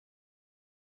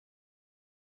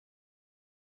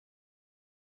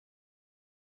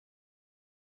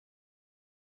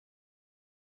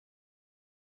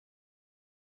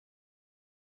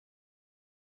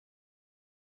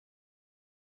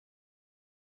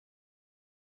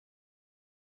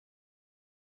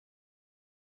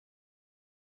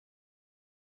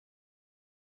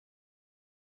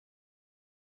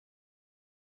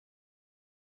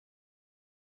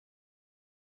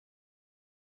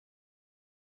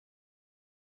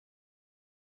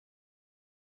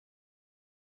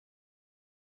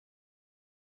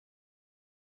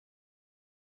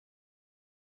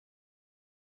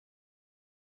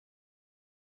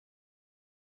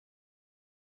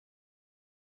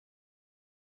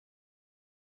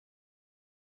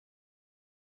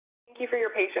Thank you for your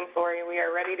patience, Lori. We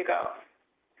are ready to go.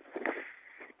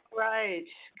 Right.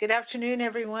 Good afternoon,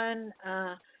 everyone.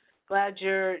 Glad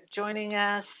you're joining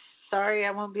us. Sorry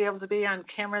I won't be able to be on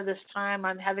camera this time.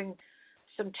 I'm having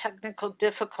some technical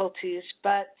difficulties,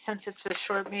 but since it's a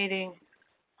short meeting,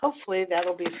 hopefully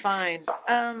that'll be fine.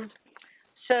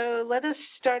 So let us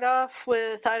start off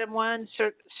with item 1,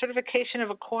 certification of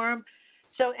a quorum.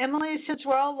 So Emily, since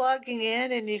we're all logging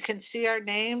in and you can see our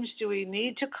names, do we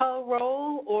need to call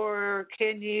roll, or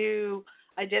can you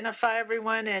identify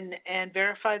everyone and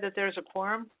verify that there's a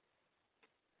quorum?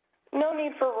 No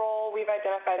need for roll. We've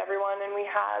identified everyone, and we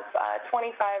have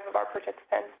 25 of our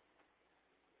participants.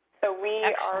 So we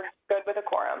are good with a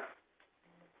quorum.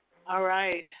 All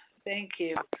right. Thank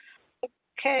you.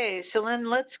 Okay, so then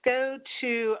let's go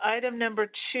to item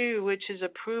number 2, which is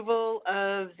approval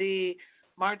of the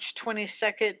March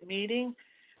 22nd meeting.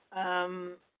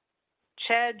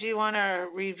 Chad, do you want to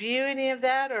review any of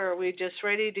that, or are we just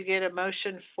ready to get a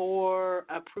motion for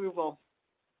approval?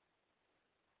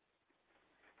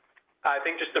 I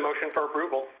think just a motion for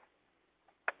approval.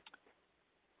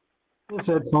 This is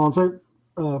Ed Collins.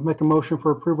 I make a motion for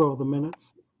approval of the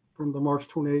minutes from the March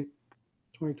 28,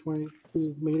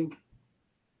 2022 meeting.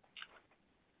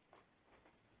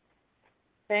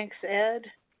 Thanks, Ed.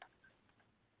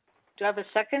 Do I have a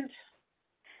second?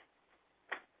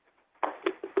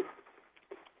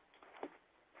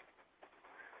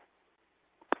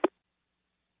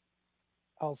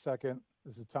 I'll second.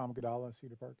 This is Tom Godala,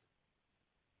 Cedar Park.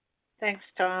 Thanks,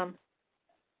 Tom.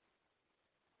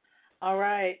 All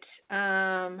right.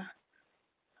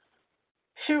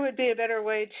 Sure would be a better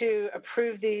way to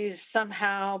approve these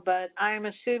somehow, but I'm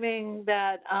assuming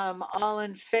that all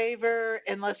in favor,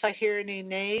 unless I hear any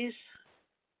nays.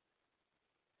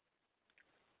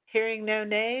 Hearing no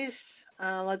nays,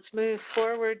 let's move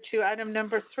forward to item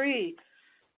number 3.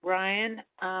 Ryan,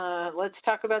 let's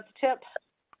talk about the tip.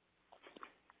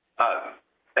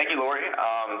 Thank you, Lori.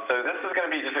 So this is going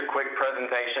to be just a quick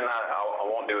presentation. I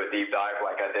won't do a deep dive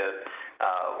like I did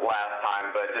last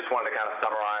time, but just wanted to kind of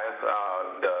summarize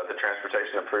the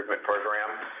Transportation Improvement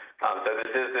Program. So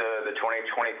this is the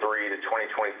 2023 to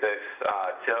 2026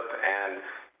 TIP, and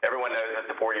everyone knows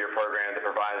it's a 4-year program that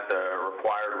provides the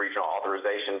required regional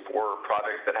authorization for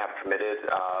projects that have committed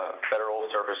federal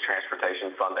surface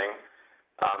transportation funding.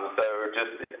 So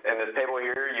just in this table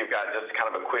here, you've got just kind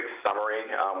of a quick summary.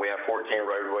 We have 14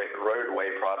 roadway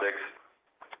projects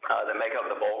that make up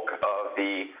the bulk of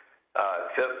the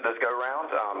TIP this go around,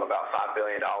 about $5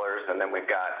 billion, and then we've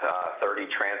got 30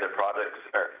 transit projects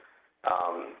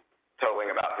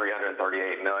totaling about $338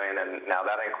 million, and now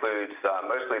that includes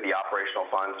mostly the operational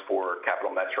funds for Capital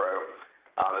Metro,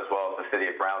 as well as the City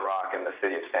of Round Rock and the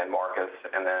City of San Marcos,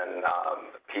 and then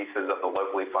pieces of the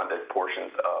locally funded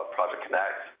portions of Project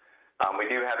Connect. We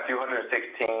do have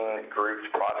 216 grouped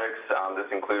projects. This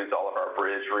includes all of our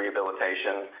bridge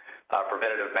rehabilitation,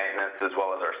 preventative maintenance, as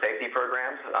well as our safety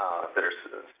programs that are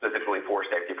specifically for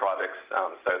safety projects.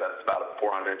 So that's about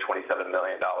 $427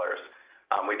 million.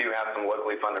 We do have some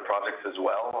locally funded projects as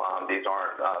well. These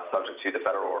aren't subject to the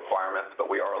federal requirements, but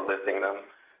we are listing them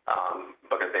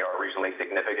because they are regionally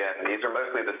significant. And these are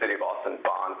mostly the City of Austin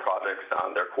bond projects,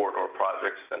 their corridor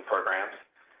projects and programs.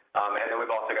 And then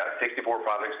we've also got 64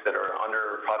 projects that are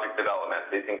under project development.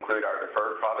 These include our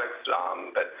deferred projects,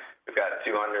 but we've got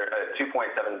 $2.7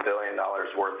 billion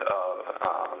worth of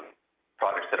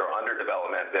projects that are under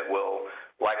development that will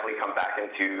likely come back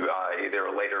into either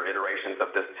later iterations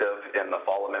of this TIP in the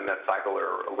fall amendment cycle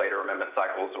or later amendment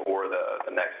cycles or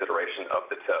the next iteration of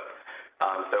the TIP.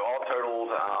 So all totaled,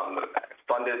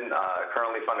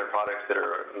 currently funded projects that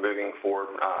are moving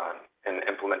forward in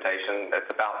implementation, it's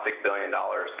about $6 billion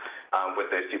with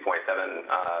those $2.7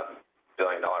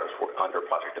 billion under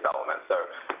project development. So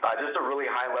just a really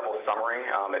high-level summary.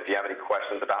 If you have any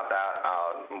questions about that,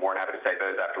 I'm more than happy to take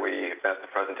those after we finish the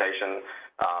presentation.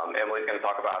 Emily's going to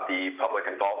talk about the public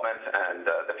involvement and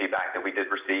the feedback that we did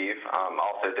receive.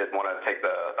 Also did want to take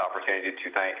the opportunity to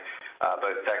thank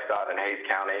both TxDOT and Hays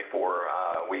County for,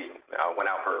 we went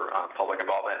out for public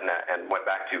involvement and went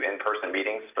back to in-person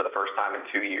meetings for the first time in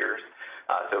 2 years.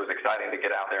 So it was exciting to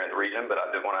get out there in the region, but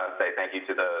I did want to say thank you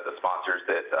to the sponsors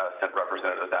that sent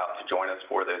representatives out to join us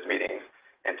for those meetings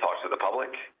and talk to the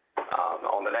public.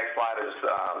 On the next slide is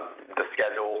the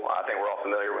schedule. I think we're all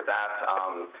familiar with that.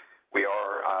 We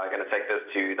are going to take this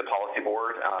to the policy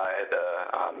board at the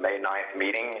May 9th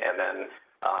meeting, and then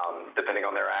depending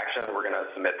on their action, we're going to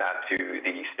submit that to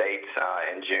the state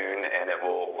in June, and it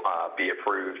will be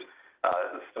approved.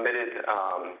 Submitted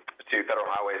to Federal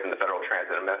Highways and the Federal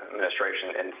Transit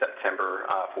Administration in September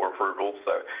for approval.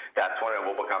 So that's when it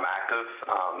will become active.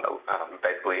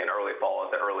 Basically in early fall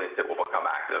at the earliest it will become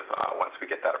active once we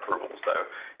get that approval. So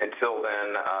until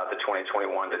then, the 2021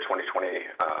 to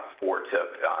 2024 TIP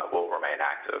will remain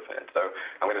active. And so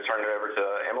I'm going to turn it over to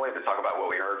Emily to talk about what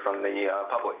we heard from the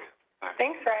public.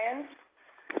 Thanks, Ryan.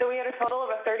 So we had a total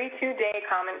of a 32-day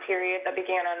comment period that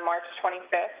began on March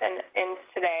 25th and ends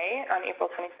today on April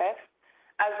 25th.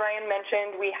 As Ryan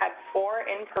mentioned, we had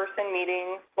 4 in-person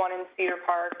meetings, one in Cedar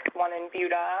Park, one in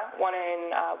Buda, one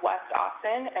in West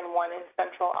Austin, and one in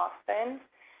Central Austin.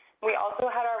 We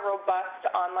also had our robust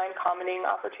online commenting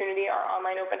opportunity. Our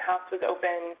online open house was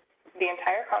open the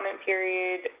entire comment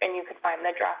period, and you could find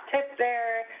the draft tip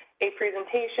there, a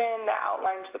presentation that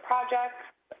outlines the project,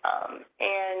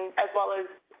 and as well as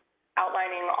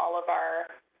outlining all of our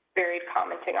varied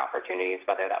commenting opportunities,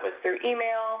 whether that was through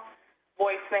email,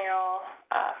 voicemail,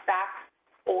 fax,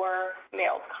 or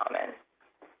mailed comments.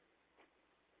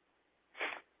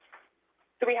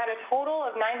 So we had a total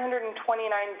of 929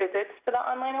 visits to the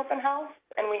online open house,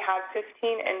 and we had 15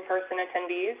 in-person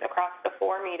attendees across the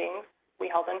 4 meetings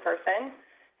we held in person.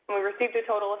 And we received a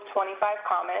total of 25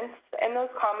 comments. In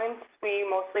those comments, we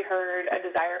mostly heard a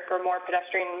desire for more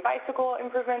pedestrian and bicycle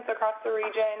improvements across the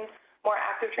region, more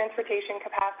active transportation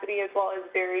capacity, as well as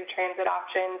varied transit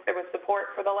options. There was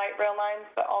support for the light rail lines,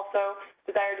 but also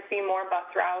desire to see more bus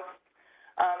routes,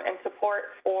 and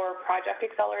support for project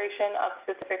acceleration of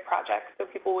specific projects. So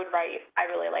people would write, I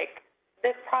really like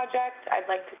this project, I'd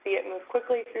like to see it move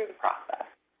quickly through the process.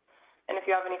 And if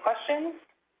you have any questions,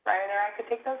 Ryan or I could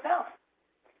take those now.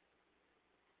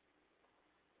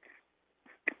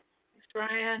 Thanks,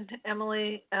 Ryan.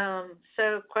 Emily,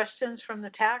 so questions from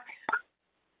the TAC?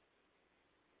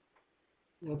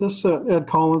 Yeah, this Ed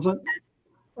Collins.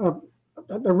 I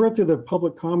read through the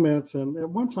public comments, and at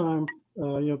one time,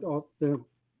 they're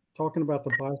talking about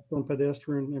the bicycle and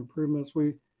pedestrian improvements.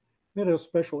 We made a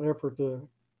special effort to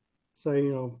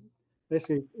say,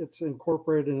 basically it's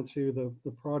incorporated into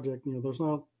the project. There's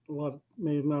not a lot,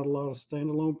 maybe not a lot of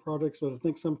standalone projects, but I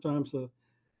think sometimes the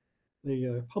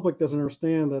public doesn't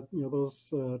understand that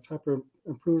those type of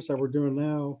improvements that we're doing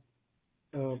now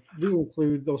do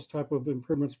include those type of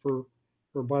improvements for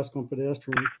bicycle and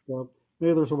pedestrians.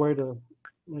 Maybe there's a way to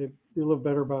maybe do a little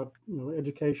better about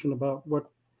education about what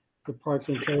the projects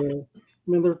entail. I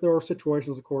mean, there are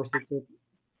situations, of course, that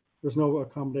there's no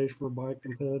accommodation for bike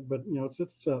and ped, but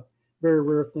it's a very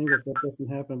rare thing that doesn't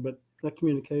happen. But that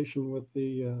communication with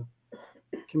the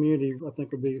community, I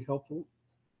think, would be helpful.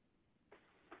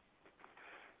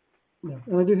 Yeah,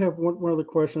 and I do have one other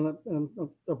question, and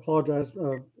I apologize.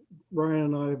 Ryan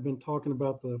and I have been talking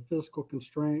about the physical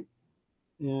constraint,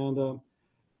 and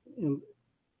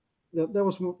that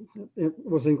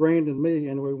was ingrained in me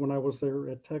anyway when I was there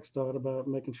at TxDOT about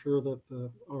making sure that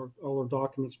all our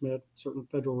documents met certain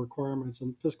federal requirements,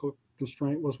 and fiscal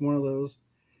constraint was one of those.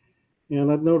 And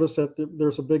I've noticed that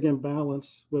there's a big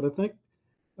imbalance, but I think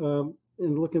in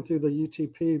looking through the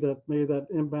UTP, that maybe that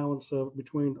imbalance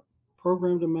between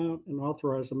programmed amount and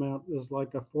authorized amount is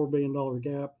like a $4 billion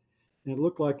gap. And it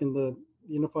looked like in the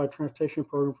Unified Transportation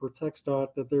Program for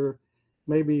TxDOT that there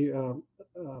may be an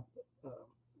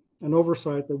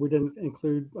oversight that we didn't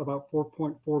include about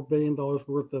 $4.4 billion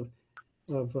worth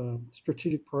of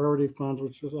strategic priority funds,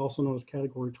 which is also known as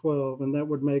Category 12. And that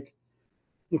would make,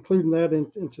 including that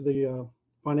into the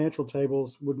financial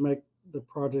tables, would make the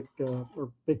project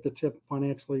or make the TIP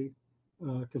financially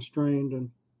constrained.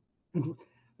 And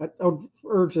I would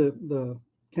urge the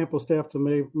CAMPO staff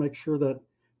to make sure that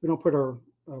we don't put our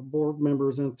board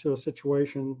members into a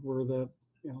situation where that,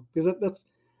 because that's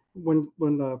when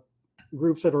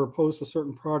groups that are opposed to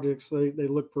certain projects, they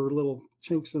look for little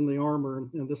chinks in the armor,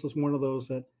 and this is one of those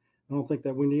that I don't think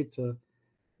that we need to.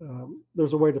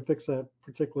 There's a way to fix that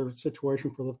particular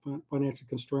situation for the financial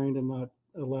constraint and not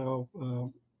allow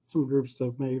some groups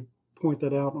to may point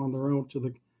that out on their own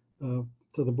to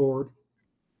the board.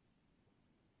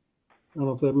 I don't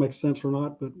know if that makes sense or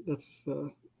not, but that's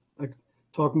I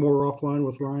talk more offline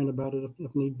with Ryan about it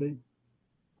if need be.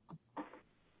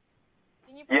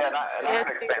 Yeah, and I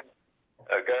think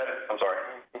go ahead. I'm sorry.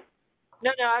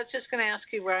 No, I was just going to ask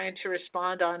you, Ryan, to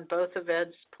respond on both of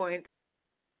Ed's points.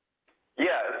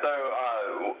 Yeah, so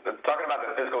talking about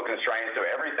the physical constraints, so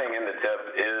everything in the TIP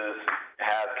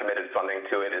has committed funding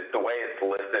to it is the way it's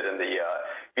listed in the,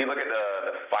 if you look at the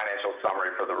financial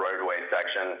summary for the roadway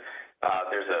section,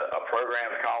 there's a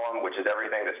programs column, which is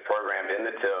everything that's programmed in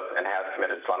the TIP and has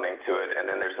committed funding to it, and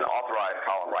then there's an authorized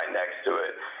column right next to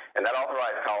it. And that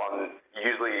authorized column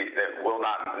usually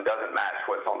doesn't match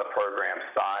what's on the program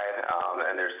side,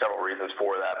 and there's several reasons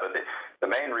for that. But the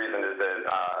main reason is that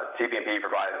TPMP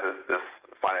provides this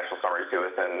financial summary to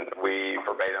us, and we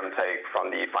verbatim take from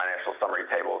the financial summary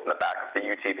tables in the back of the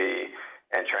UTP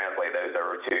and translate those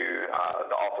over to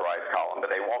the authorized column.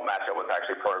 But they won't match up what's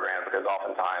actually programmed, because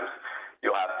oftentimes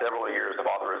you'll have several years of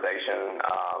authorization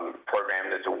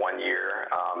programmed into 1 year.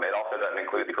 It also doesn't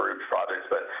include the group projects,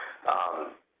 but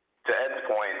to Ed's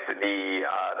point, the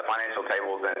financial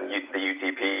tables in the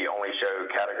UTP only show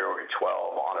category 12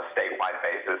 on a statewide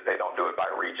basis. They don't do it by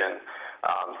region.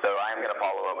 So I am going to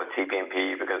follow up with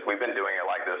TPMP, because we've been doing it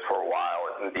like this for a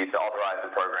while. These authorized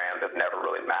programs have never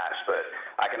really matched, but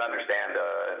I can understand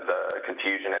the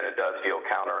confusion, and it does feel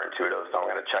counterintuitive. So I'm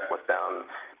going to check with them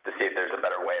to see if there's a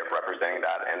better way of representing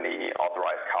that in the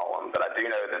authorized column. But I do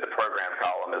know that the program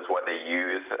column is what they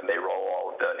use. They roll all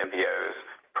of the MPO's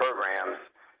programs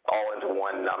all into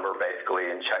one number, basically,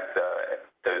 and check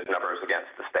those numbers against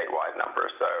the statewide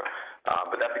numbers. So,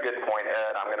 but that's a good point,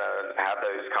 Ed. I'm going to have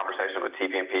those conversations with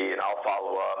TPMP, and I'll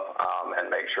follow up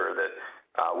and make sure that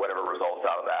whatever results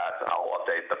out of that, I'll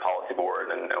update the policy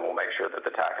board, and we'll make sure that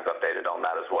the TAC is updated on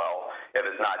that as well. If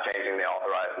it's not changing the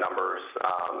authorized numbers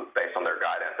based on their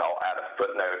guidance, I'll add a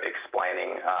footnote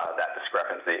explaining that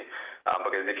discrepancy.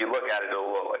 Because if you look at it,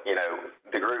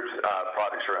 the group's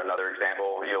projects are another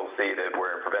example. You'll see that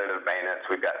we're in preventative maintenance.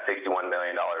 We've got $61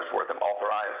 million worth of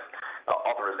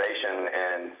authorization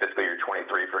in fiscal year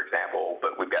 23, for example,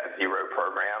 but we've got 0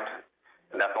 programmed.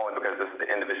 And that's only because this is the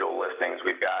individual listings.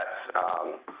 We've got,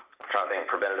 I'm trying to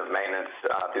think, preventative maintenance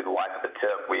through the life of the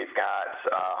TIP. We've got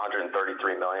 $133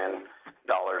 million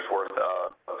worth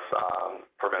of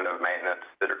preventative maintenance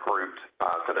that are grouped,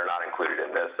 so they're not included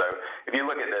in this. So if you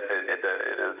look at this, it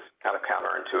is kind of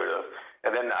counterintuitive.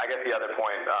 And then I guess the other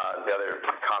point, the other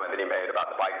comment that he made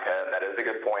about the bike ped, that is a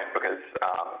good point, because,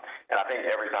 and I think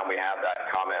every time we have that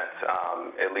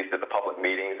comment, at least at the public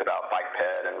meetings about bike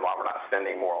ped and why we're not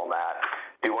spending more on that,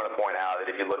 I do want to point out that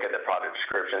if you look at the project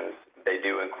descriptions, they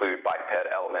do include bike ped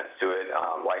elements to it.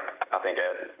 Like I think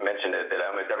Ed mentioned it, that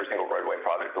almost every single roadway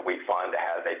project that we fund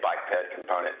has a bike ped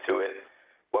component to it.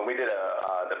 When we did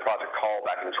the project call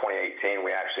back in 2018,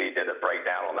 we actually did a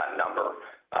breakdown on that number.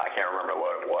 I can't remember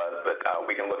what it was, but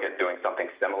we can look at doing something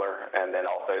similar. And then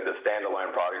also the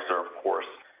standalone projects are, of course,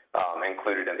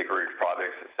 included in the group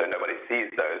projects, so nobody sees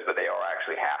those, but they are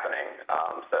actually happening.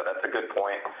 So that's a good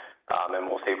point, and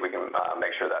we'll see if we can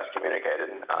make sure that's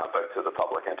communicated both to the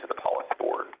public and to the policy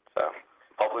board. So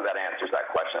hopefully that answers that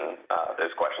question,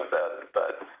 those questions, Ed,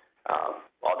 but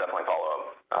I'll definitely follow up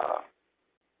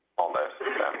on those.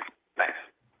 So, thanks.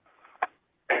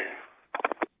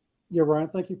 Yeah, Ryan,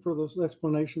 thank you for those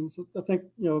explanations. I think,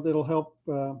 that'll help.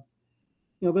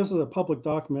 This is a public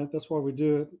document. That's why we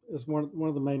do it. Is one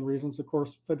of the main reasons. Of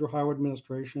course, Federal Highway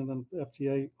Administration and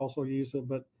FTA also use it.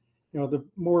 But, the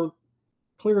more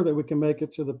clear that we can make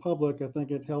it to the public, I think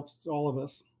it helps all of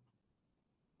us.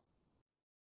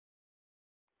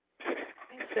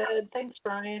 Thanks, Ed. Thanks,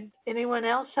 Brian. Anyone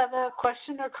else have a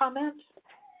question or comment?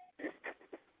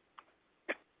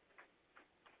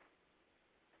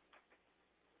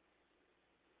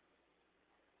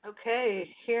 Okay,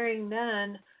 hearing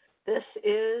none, this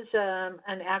is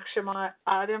an action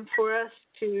item for us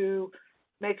to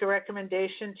make a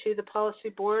recommendation to the policy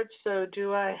board. So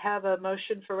do I have a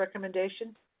motion for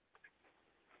recommendation?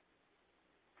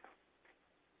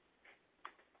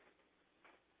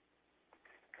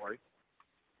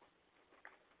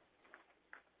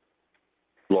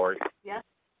 Lori? Yes.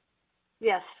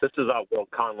 Yes. This is Will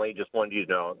Conley. Just wanted you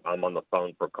to know I'm on the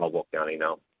phone for Caldwell County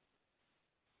now.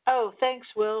 Oh, thanks,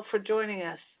 Will, for joining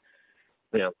us.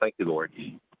 Yeah, thank you,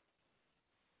 Lori.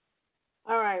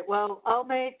 All right. Well, I'll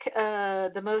make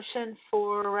the motion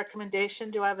for recommendation.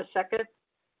 Do I have a second?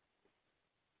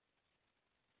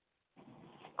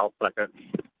 I'll second.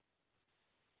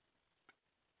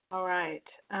 All right.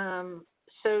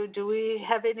 So do we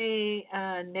have any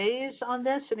nays on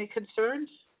this? Any concerns?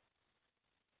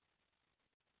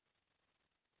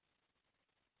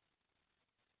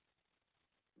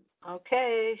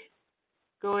 Okay.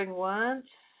 Going once,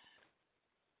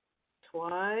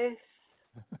 twice,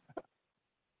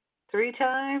 3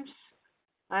 times.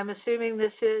 I'm assuming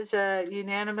this is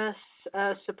unanimous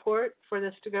support for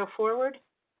this to go forward.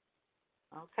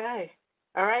 Okay.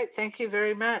 All right. Thank you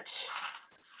very much.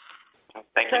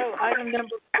 Thank you. So item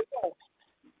number 4.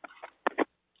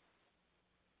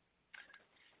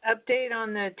 update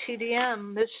on the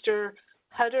TDM. Mr.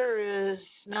 Hutter is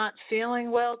not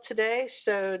feeling well today,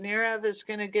 so Nirav is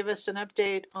going to give us an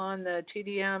update on the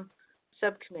TDM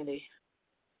subcommittee.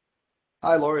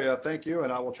 Hi, Lori. Thank you,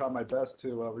 and I will try my best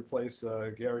to replace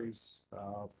Gary's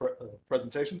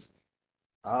presentations.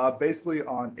 Basically,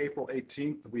 on April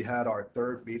 18th, we had our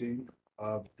third meeting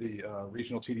of the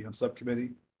Regional TDM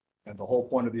Subcommittee, and the whole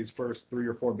point of these first 3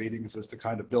 or 4 meetings is to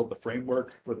kind of build the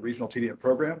framework for the Regional TDM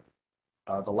program.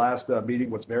 The last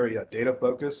meeting was very data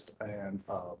focused, and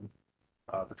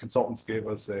the consultants gave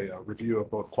us a review of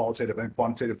both qualitative and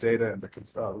quantitative data,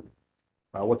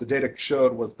 and what the data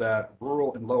showed was that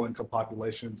rural and low-income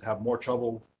populations have more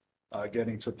trouble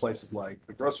getting to places like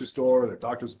the grocery store, their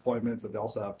doctor's appointments, and they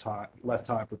also have less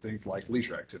time for things like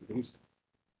leisure activities.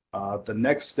 The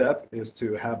next step is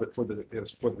to have it for the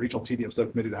Regional TDM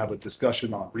Subcommittee to have a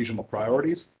discussion on regional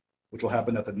priorities, which will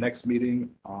happen at the next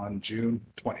meeting on June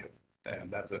 20th.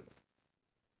 And that's it.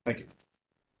 Thank you.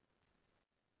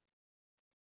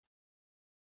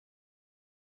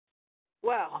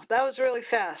 Wow, that was really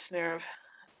fast, Nirav.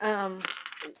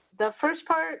 The first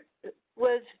part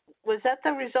was that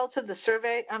the results of the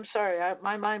survey? I'm sorry,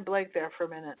 my mind blanked there for a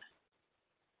minute.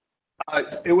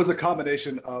 It was a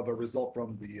combination of a result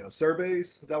from the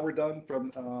surveys that were done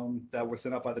that were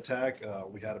sent out by the TAC.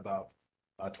 We had about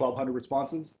 1,200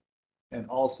 responses, and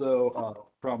also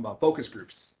from focus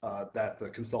groups that the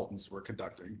consultants were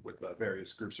conducting with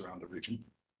various groups around the region.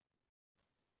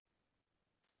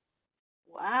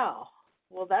 Wow.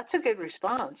 Well, that's a good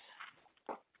response.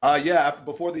 Yeah,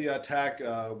 before the TAC,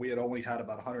 we had only had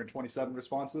about 127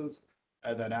 responses,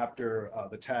 and then after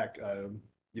the TAC,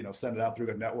 sent it out through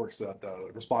their networks,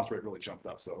 the response rate really jumped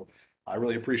up. So I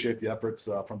really appreciate the efforts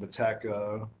from the TAC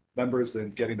members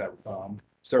in getting that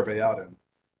survey out and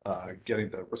getting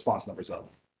the response numbers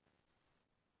up.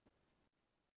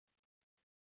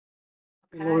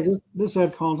 Okay. Well, this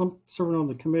Ed Collins. I'm serving on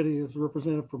the committee as a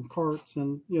representative from CARTS,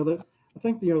 and I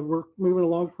think we're moving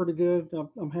along pretty good.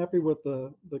 I'm happy with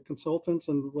the consultants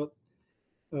and what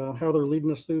how they're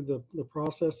leading us through the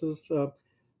processes.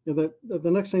 The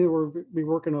next thing that we'll be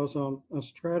working on is on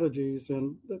strategies,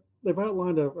 and they've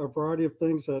outlined a variety of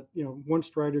things that one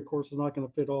strategy, of course, is not going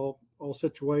to fit all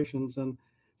situations, and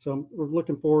so we're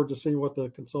looking forward to seeing what the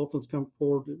consultants come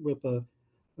forward with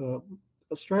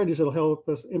strategies that'll help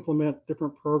us implement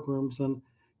different programs. And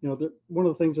one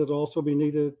of the things that will also be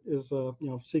needed is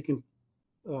seeking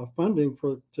funding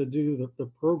to do the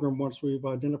program once we've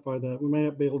identified that. We may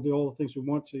not be able to do all the things we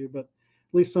want to, but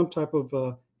at least some type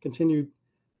of continued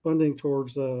funding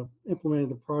towards implementing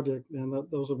the project, and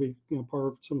those will be part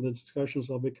of some of the discussions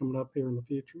that'll be coming up here in the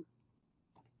future.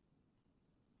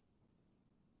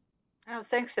 Oh,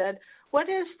 thanks, Ed.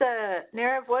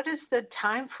 Nirav, what is the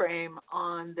time frame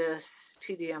on this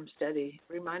TDM study?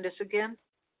 Remind us again.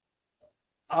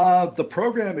 The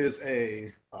program is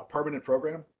a permanent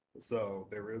program, so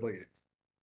they're really,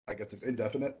 I guess it's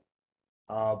indefinite.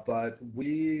 But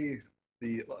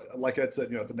like Ed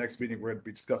said, at the next meeting, we're going to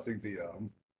be discussing the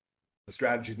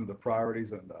strategies and the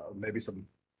priorities, and maybe some,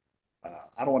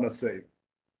 I don't want to say,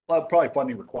 probably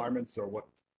funding requirements or what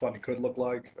funding could look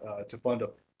like to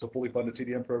fully fund a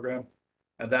TDM program.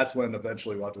 And that's when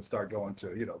eventually we'll have to start going to,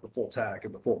 the full TAC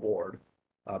and the full board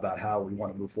about how we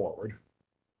want to move forward.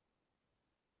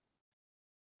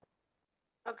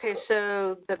 Okay,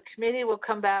 so the committee will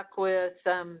come back with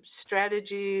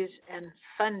strategies and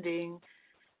funding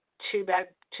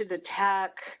back to the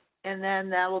TAC, and then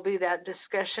that will be that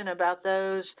discussion about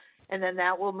those, and then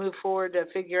that will move forward to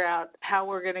figure out how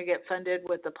we're going to get funded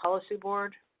with the policy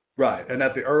board. Right, and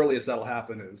at the earliest that'll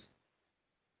happen is,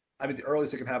 the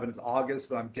earliest it can happen is August,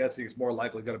 but I'm guessing it's more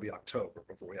likely going to be October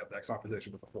before we have that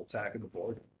conversation with the full TAC and the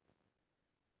board.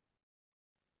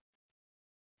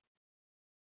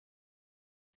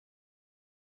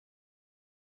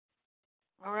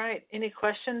 All right, any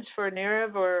questions for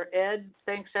Nirav or Ed?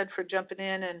 Thanks, Ed, for jumping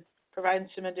in and providing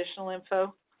some additional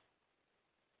info.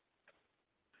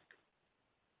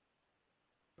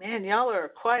 Man, y'all are a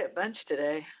quiet bunch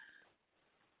today.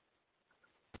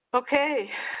 Okay,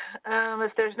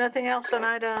 if there's nothing else on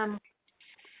item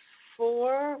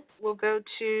 4, we'll go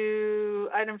to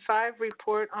item 5,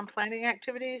 report on planning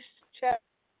activities. Chad?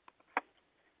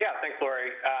 Yeah, thanks,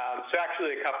 Lori. So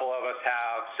actually a couple of us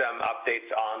have some updates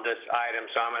on this item,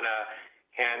 so I'm going to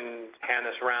hand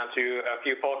this around to a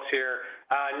few folks here.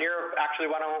 Nirav, actually,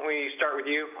 why don't we start with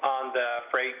you on the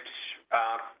freight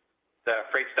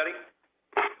study?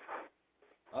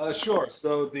 Sure.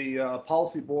 So the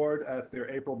policy board at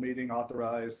their April meeting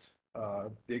authorized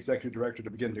the executive director to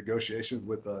begin negotiations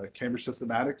with Cambridge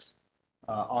Systematics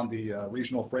on the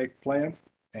regional freight plan.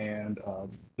 and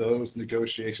those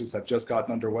negotiations have just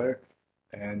gotten underway.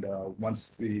 And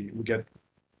once we get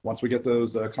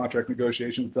those contract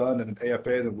negotiations done and an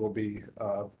AFA, then we'll be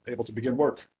able to begin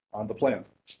work on the plan.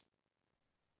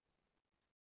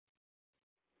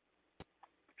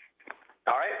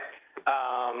 All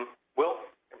right. Will,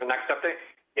 the next update?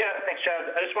 Yeah, thanks,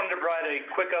 Chad. I just wanted to provide a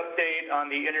quick update on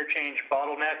the interchange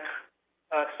bottleneck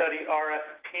study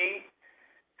RFP.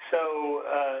 So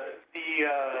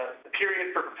the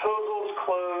period for proposals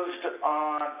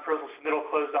submittal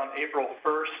closed on April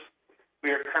 1st.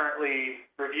 We are currently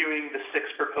reviewing the 6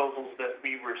 proposals that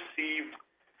we received,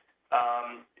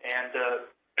 and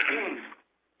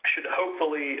should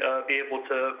hopefully be able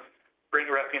to bring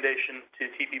a recommendation to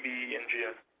TPB in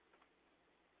June.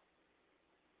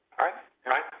 All right.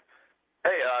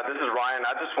 Hey, this is Ryan.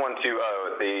 I just want to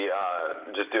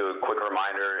just do a quick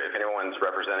reminder, if anyone's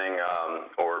representing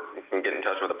or can get in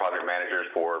touch with the project managers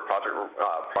for project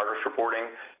progress reporting.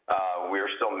 We are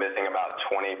still missing about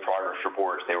 20 progress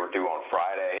reports. They were due on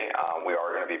Friday. We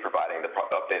are going to be providing the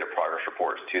updated progress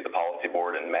reports to the policy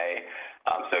board in May.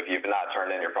 So if you've not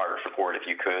turned in your progress report, if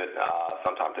you could,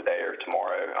 sometime today or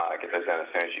tomorrow, get those in as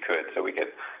soon as you could, so we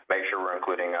could make sure we're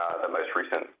including the most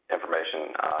recent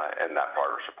information in that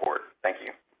progress report. Thank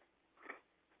you.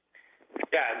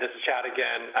 Yeah, this is Chad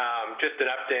again. Just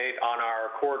an update on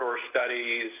our corridor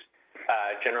studies,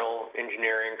 general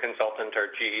engineering consultant,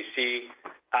 or GEC.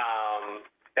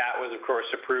 That was, of course,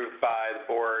 approved by the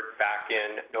board back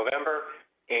in November,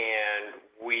 and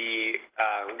we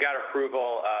got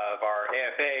approval of our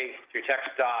AFA through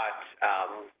TxDOT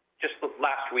just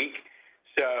last week.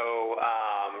 So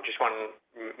just want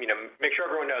to make sure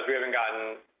everyone knows we haven't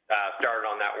gotten started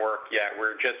on that work yet.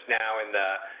 We're just now in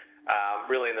the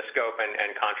really in the scope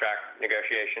and contract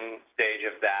negotiation stage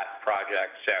of that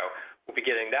project. So we'll be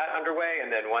getting that underway, and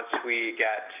then once we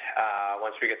get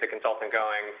the consultant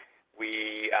going,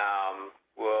 we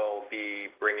will be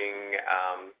bringing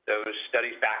those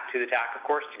studies back to the TAC, of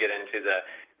course, to get into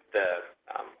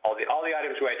all the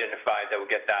items we identified that will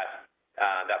get that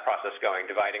process going,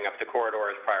 dividing up the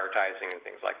corridors, prioritizing, and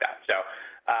things like that. So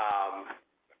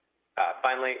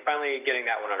finally getting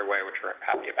that one underway, which we're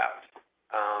happy about.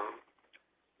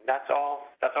 That's all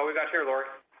we got here, Lori.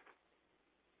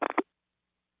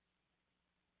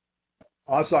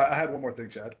 I'm sorry, I had one more thing,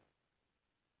 Chad.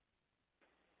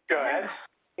 Go ahead.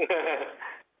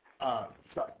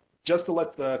 Just to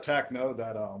let the TAC know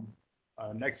that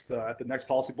at the next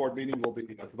policy board meeting, we'll be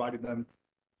providing them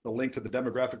the link to the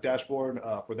demographic dashboard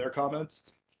for their comments.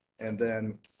 And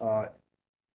then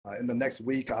in the next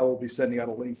week, I will be sending out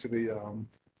a link to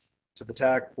the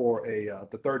TAC for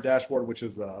the third dashboard, which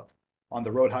is on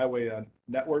the road highway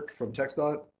network from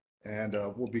TxDOT. And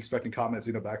we'll be expecting comments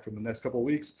back from the next couple of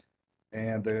weeks.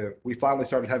 And we finally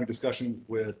started having discussions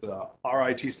with our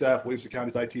IT staff, Williamson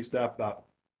County's IT staff, about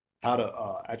how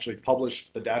to actually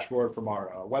publish the dashboard from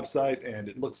our website. And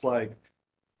it looks like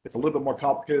it's a little bit more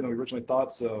complicated than we originally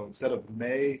thought. So instead of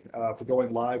May for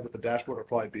going live with the dashboard, it'll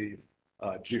probably be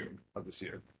June of this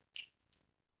year.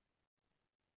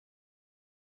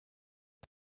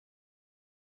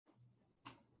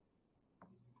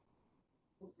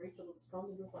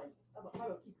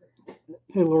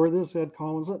 Hey, Lori, this is Ed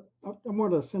Collins. I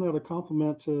wanted to send out a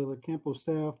compliment to the CAMPO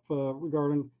staff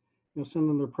regarding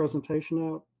sending their presentation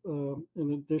out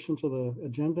in addition to the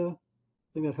agenda.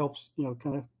 I think that helps,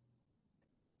 kind of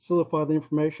solidify the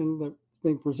information that's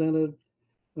being presented.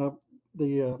 In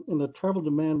the travel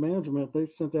demand management, they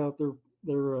sent out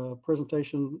their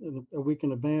presentation a week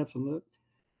in advance, and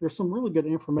there's some really good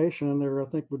information in there I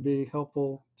think would be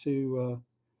helpful to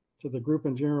the group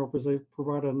in general, because they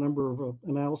provide a number of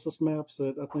analysis maps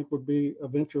that I think would be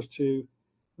of interest to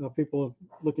people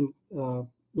looking,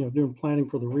 doing planning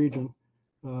for the region.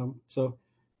 So,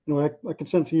 I can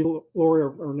send it to you, Lori,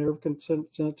 or Nerv can send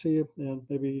it to you, and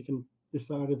maybe you can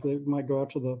decide if they might go out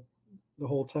to the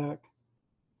whole TAC.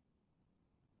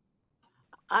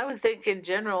 I would think in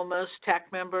general, most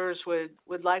TAC members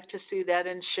would like to see that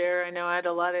and share. I know I had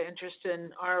a lot of interest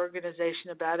in our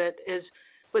organization about it.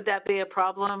 Would that be a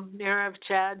problem, Nirav,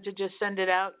 Chad, to just send it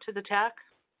out to the TAC?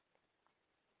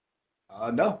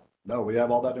 No, we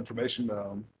have all that information.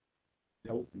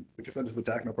 We can send it to the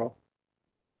TAC, no problem.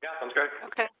 Yeah, sounds great.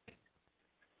 Okay.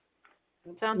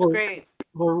 Sounds great.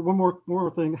 Or one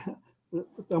more thing.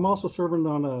 I'm also serving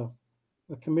on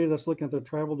a committee that's looking at the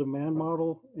travel demand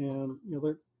model, and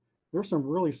there's some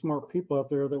really smart people out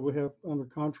there that we have under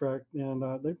contract, and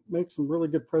they make some really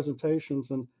good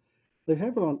presentations, and they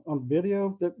have it on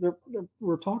video.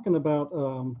 We're talking about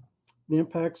the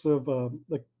impacts of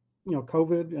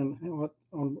COVID and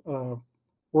on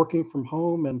working from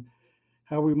home, and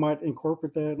how we might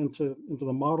incorporate that into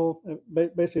the model.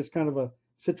 Basically, it's kind of a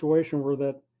situation where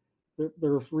that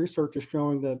there's research is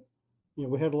showing that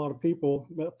we had a lot of people,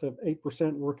 up to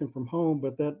 8% working from home,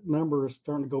 but that number is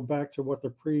starting to go back to what the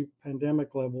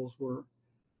pre-pandemic levels were.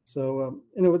 So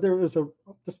there was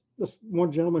this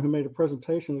one gentleman who made a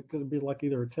presentation. It could be like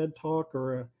either a TED talk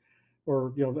or a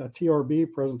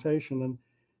TRB presentation, and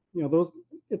those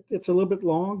it's a little bit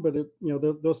long, but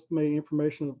those may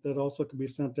information that also could be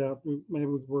sent out. Maybe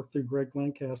we work through Greg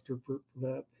Lancaster for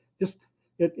that.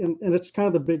 And it's kind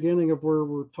of the beginning of where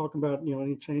we're talking about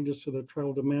any changes to the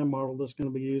travel demand model that's going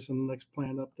to be used in the next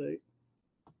plan update.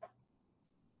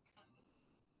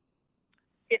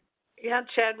 Yeah,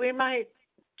 Chad, we might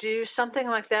do something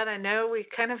like that. I know we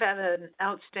kind of had an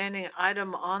outstanding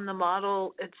item on the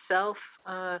model itself.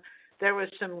 There was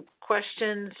some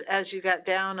questions as you got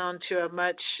down onto a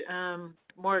much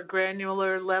more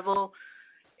granular level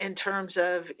in terms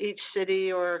of each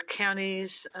city or counties,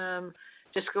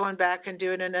 just going back and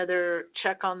doing another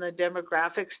check on the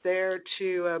demographics there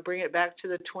to bring it back to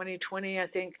the 2020. I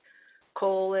think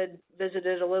Cole had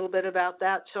visited a little bit about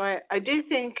that. So I do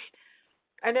think,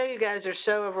 I know you guys are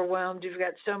so overwhelmed. You've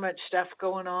got so much stuff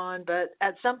going on, but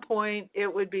at some point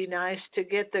it would be nice to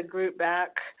get the group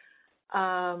back,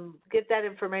 get that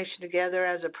information together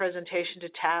as a presentation to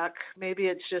TAC. Maybe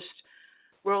it's just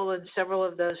rolling several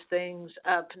of those things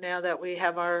up now that we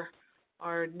have our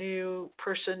new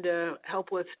person to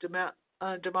help with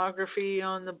demography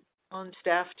on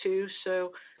staff too.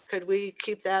 So could we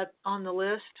keep that on the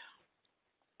list?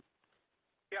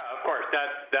 Yeah, of course.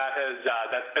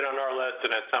 That's been on our list,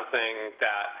 and it's something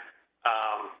that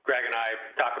Greg and I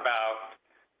talk about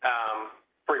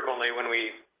frequently when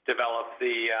we develop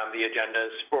the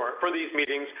agendas for these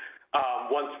meetings.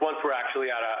 Once we're actually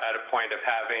at a point of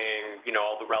having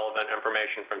all the relevant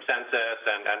information from census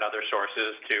and other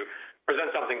sources to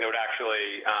present something that would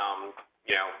actually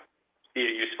be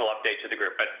a useful update to the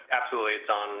group. But absolutely, it's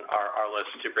on our list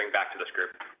to bring back to this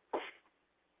group.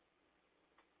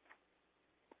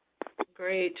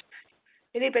 Great.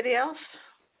 Anybody else?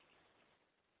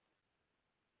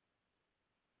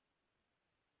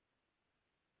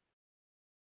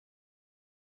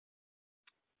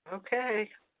 Okay.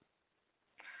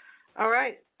 All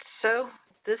right. So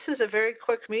this is a very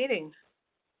quick meeting.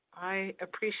 I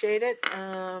appreciate it.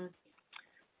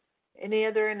 Any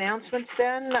other announcements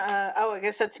then? I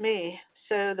guess that's me.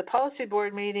 So the policy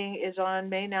board meeting is on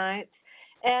May 9th.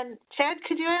 And Chad,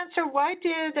 could you answer why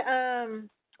did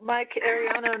Mike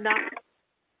Ariano not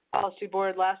policy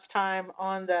board last time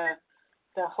on the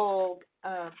whole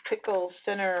pickle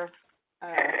center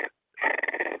artifact?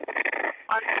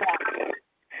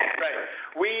 Right.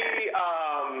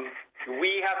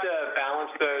 We have to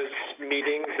balance those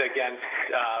meetings against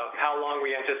how long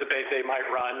we anticipate they might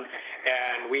run,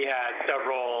 and we had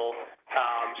several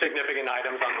significant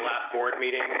items on the last board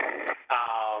meeting,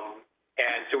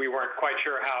 and so we weren't quite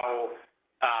sure how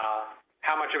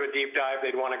much of a deep dive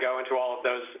they'd want to go into all of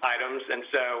those items, and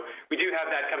so we do have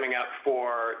that coming up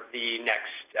for the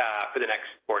next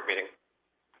board meeting.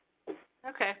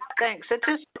 Okay, thanks.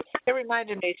 It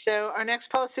reminded me. So our next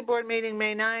policy board meeting,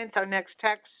 May 9th. Our next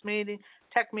tech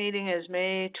meeting is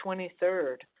May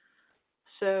 23rd.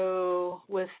 So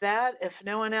with that, if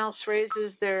no one else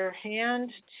raises their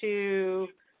hand to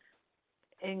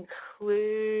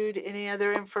include any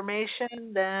other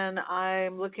information, then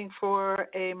I'm looking for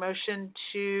a motion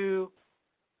to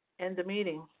end the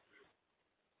meeting.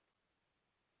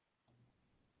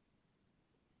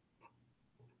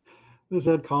 This is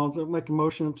Ed Collins. I'll make a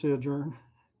motion to adjourn.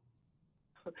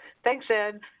 Thanks,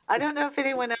 Ed. I don't know if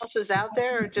anyone else is out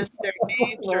there or just their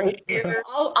names are here.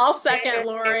 I'll second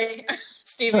Lori.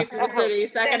 Stevie from the city,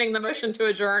 seconding the motion to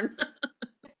adjourn.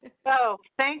 Oh,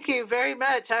 thank you very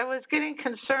much. I was getting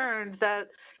concerned that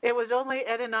it was only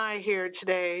Ed and I here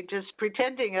today, just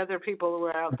pretending other people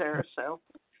were out there. So,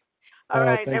 all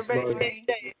right, thanks, everybody Lori.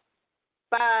 stay safe.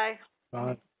 Bye.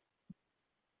 Bye.